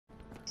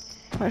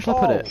Where shall I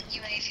put it?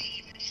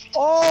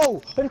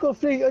 Oh! I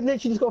literally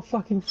just got a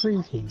fucking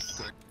free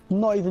piece. I'm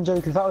not even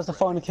joking, if that was the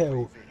final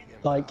kill,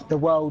 like, the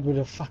world would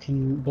have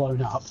fucking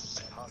blown up.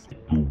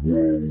 The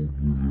world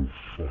would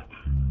have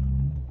fucking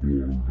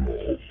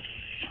blown up.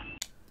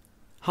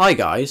 Hi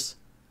guys,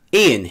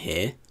 Ian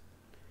here.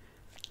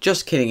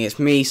 Just kidding, it's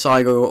me,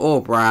 Saigo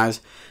or Braz,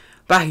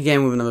 back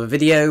again with another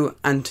video,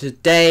 and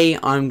today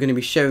I'm going to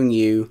be showing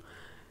you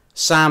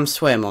Sam's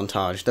swear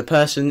montage. The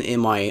person in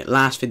my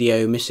last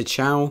video, Mr.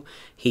 Chow,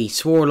 he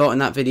swore a lot in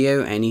that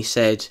video and he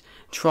said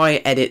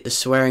try edit the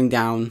swearing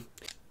down.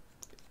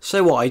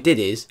 So what I did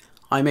is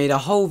I made a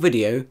whole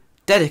video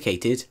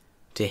dedicated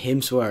to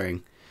him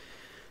swearing.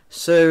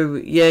 So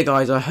yeah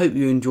guys, I hope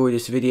you enjoyed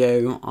this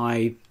video.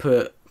 I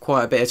put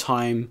quite a bit of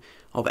time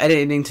of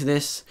editing into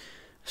this,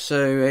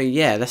 so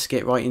yeah, let's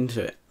get right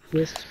into it.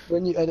 Yes,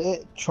 when you edit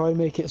it, try and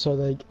make it so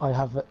that I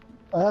have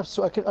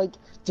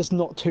just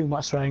not too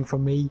much swearing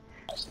from me.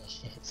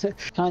 Can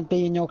I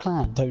be in your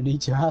clan? Don't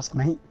need to ask,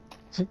 mate.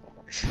 I'm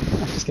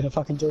just gonna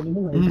fucking join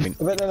them anyway.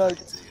 But they're like,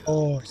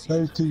 oh,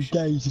 those two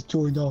gays have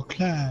joined our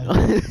clan.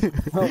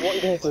 What are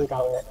you gonna do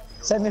about it?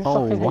 Send me a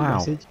fucking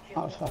message.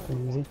 That was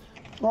fucking easy.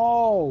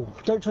 Oh,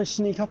 don't try to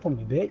sneak up on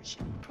me, bitch.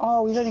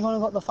 Oh, he's only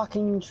got the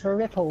fucking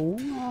triple.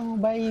 Oh,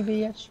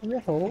 baby, a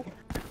triple.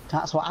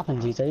 That's what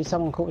happens these days.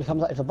 Someone comes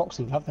out with a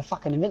boxing glove, they're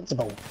fucking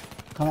invincible.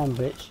 Come on,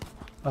 bitch.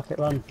 Fuck it,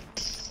 run.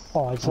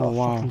 Oh, I just got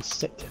fucking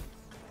sick.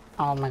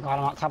 Oh my god,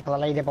 I'm on top of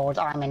the leaderboards.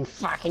 I'm in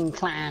fucking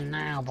clan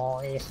now,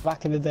 boys.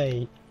 Back in the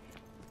day,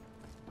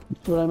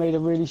 when I made a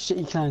really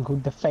shitty clan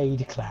called the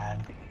Fade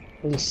Clan.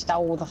 We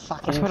stole the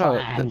fucking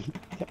clan.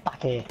 Get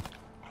back here,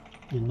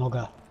 you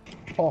nogger.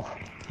 Oh,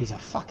 he's a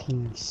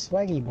fucking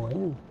swaggy boy,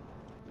 isn't he?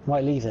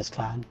 Might leave this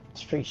clan.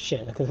 It's pretty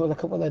shit. Look at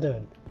what they're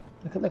doing.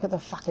 Look at the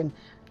fucking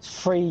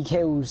 3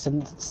 kills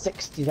and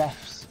 60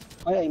 deaths.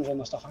 I ain't even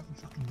my stuff.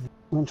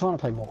 I'm trying to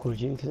play more Call of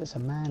Duty because it's a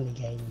manly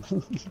game.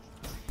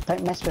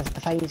 Don't mess with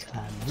the FaZe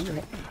clan. You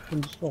get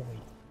fucking destroyed.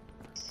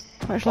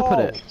 Where shall I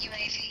put it?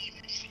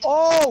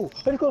 Oh!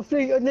 I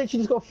literally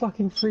just got a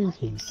fucking free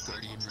piece.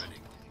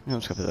 I'll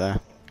just put it there.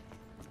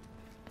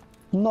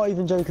 I'm not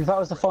even joking. If that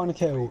was the final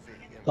kill,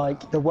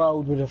 like, the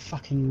world would have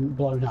fucking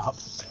blown up.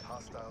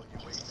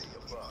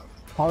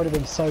 I would have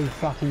been so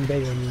fucking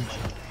big on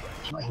YouTube.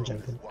 I'm not even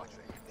joking.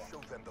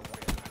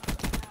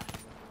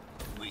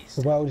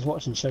 The world is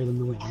watching, show them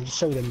the win. Just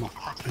show them my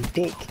fucking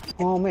dick.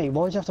 Oh mate,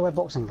 why do you have to wear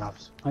boxing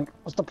gloves? Like,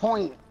 what's the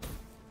point?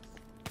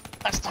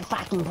 That's the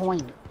fucking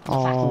point.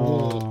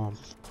 Oh.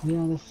 We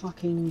are the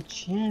fucking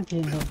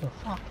champions of the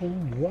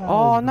fucking world.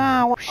 Oh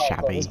no, what Oh,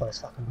 shabby. God, this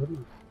guy's fucking good, isn't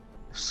he?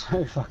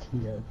 So fucking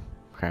good.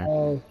 Okay.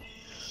 Oh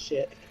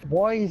shit.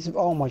 Why is,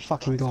 oh my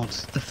fucking god.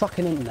 The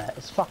fucking internet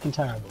is fucking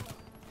terrible.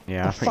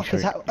 Yeah, I think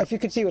so. If you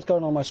could see what's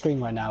going on my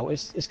screen right now,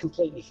 it's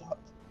completely fucked.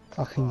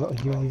 Fucking got a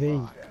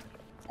UAV.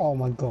 Oh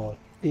my god.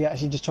 He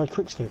actually just tried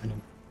quickscoping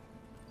him.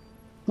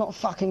 Not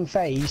fucking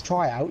FaZe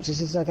tryouts,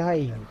 this is a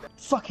game.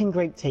 Fucking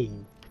great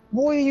team.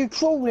 Why are you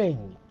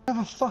crawling? Have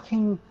a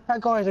fucking, that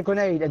guy has a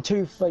grenade and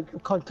 2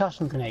 like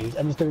concussion grenades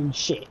and is doing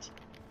shit.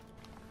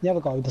 The other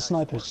guy with the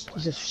snipers,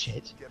 he's just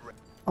shit.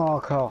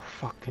 Oh god,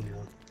 fucking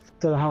hell.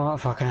 Don't know how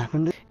that fucking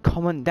happened.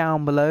 Comment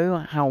down below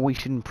how we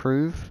should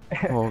improve.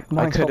 Or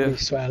I could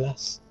have swear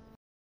less.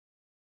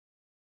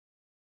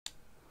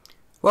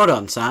 Well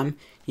done Sam,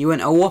 you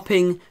went a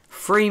whopping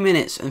 3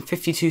 minutes and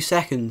 52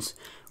 seconds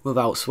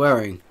without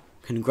swearing.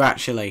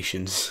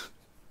 Congratulations.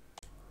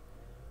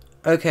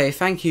 Okay,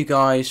 thank you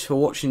guys for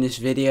watching this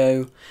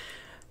video.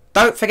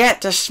 Don't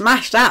forget to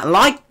smash that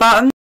like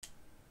button.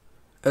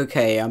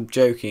 Okay, I'm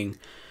joking.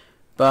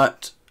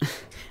 But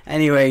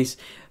anyways,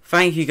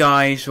 thank you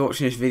guys for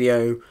watching this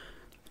video.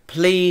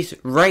 Please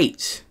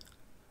rate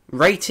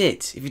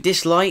it. If you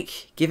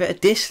dislike, give it a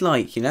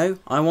dislike, you know.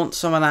 I want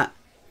some of that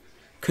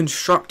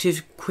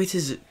constructive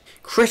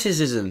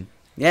criticism.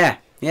 Yeah,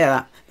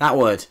 that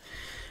word.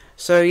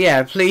 So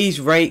yeah, please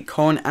rate,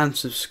 comment and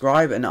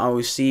subscribe, and I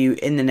will see you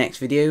in the next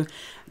video.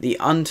 The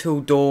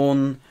Until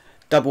Dawn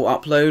double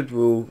upload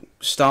will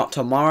start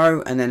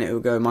tomorrow, and then it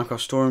will go Minecraft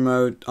Story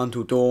Mode,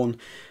 Until Dawn.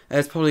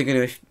 There's probably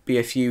going to be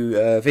a few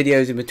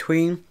videos in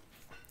between.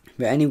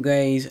 But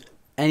anyways,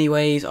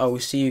 I will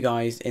see you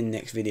guys in the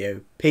next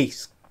video.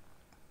 Peace.